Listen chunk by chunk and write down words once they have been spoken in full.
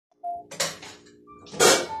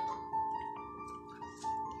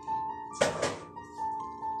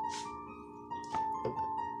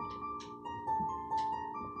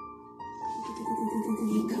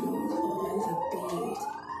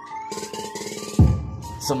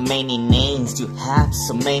So many names you have,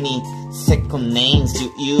 so many second names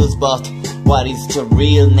you use, but what is your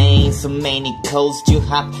real name? So many codes you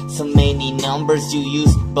have, so many numbers you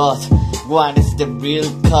use, but what is the real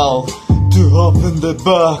code? To open the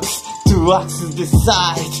box, to access the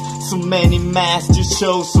site. So many masks you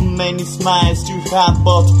show, so many smiles you have,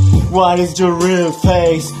 but what is your real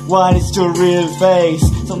face? What is your real face?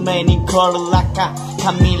 So many colors like a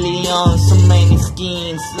chameleon, so many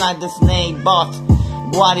skins like the snake, but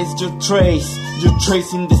what is your trace? Your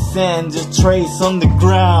trace in the sand, your trace on the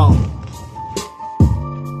ground.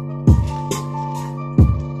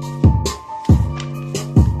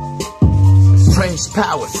 Strange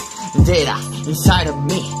powers, data inside of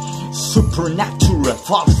me. Supernatural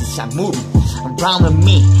forces are moving around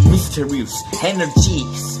me. Mysterious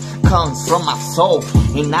energies comes from my soul,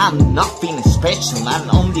 and I'm nothing special. I'm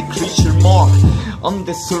only creature more on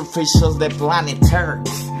the surface of the planet Earth.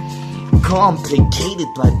 Complicated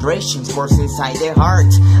vibrations force inside the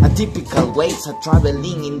heart. Atypical waves are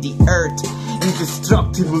traveling in the earth.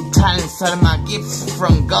 Indestructible talents are my gifts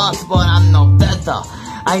from God, but I'm not better,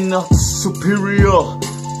 I'm not superior.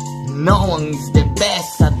 No one is the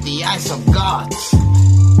best at the eyes of God.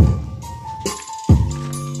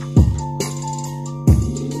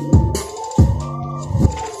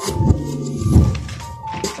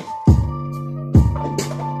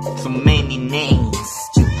 So many names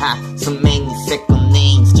you have, so many second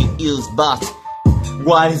names you use, but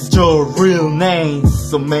what is your real name?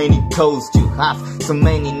 So many codes you have, so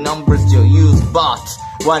many numbers you use, but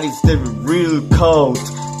what is the real code?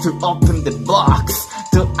 To open the box,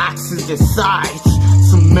 to access the site.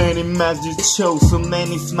 So many masks you show, so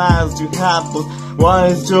many smiles you have, but what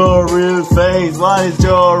is your real face? What is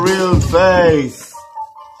your real face?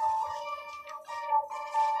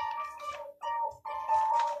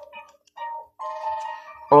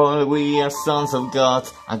 All we are sons of God.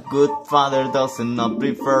 A good father does not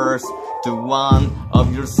prefers to one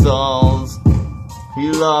of your souls.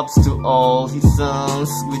 He loves to all his sons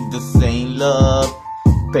with the same love,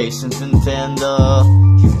 patience and tender.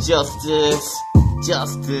 His justice,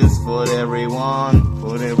 justice for everyone,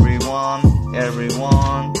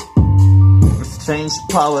 everyone. A strange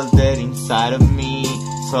power that inside of me.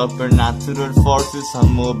 Supernatural forces are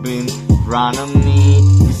moving around me.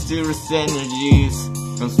 Mysterious energies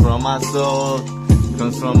comes from my soul,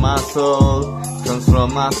 comes from my soul, comes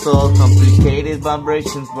from my soul. Complicated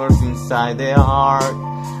vibrations burst inside the heart.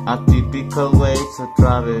 Atypical waves are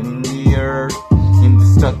traveling the earth.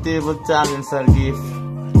 Indestructible talents are a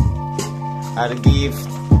gift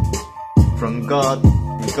from God.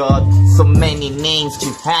 So many names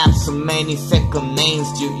you have, so many second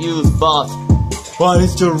names you use, but what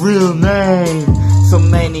is your real name? So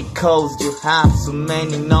many codes you have, so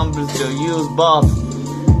many numbers you use, but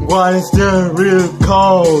what is the real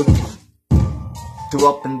code? To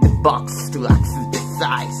open the box, to access the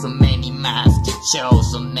site. So many masks you show,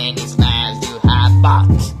 so many smiles you have, but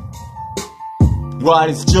what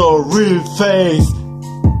is your real face?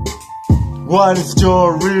 What is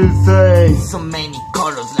your real face? So many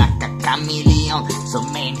colors like a chameleon, so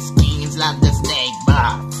many skins like the snake,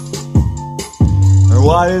 but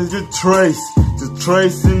what is the trace? The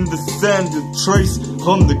trace in the sand, the trace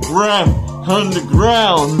on the ground.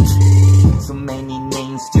 So many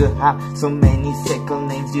names you have, so many second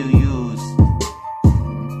names you use.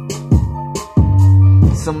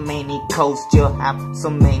 So many codes you have, so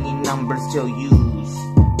many numbers you use.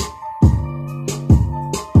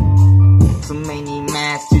 So many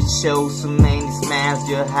masks you show, so many smiles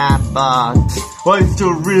you have, but what is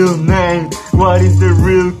your real name? What is the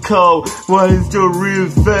real code? What is your real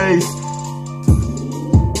face?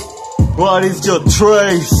 What is your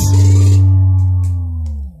trace?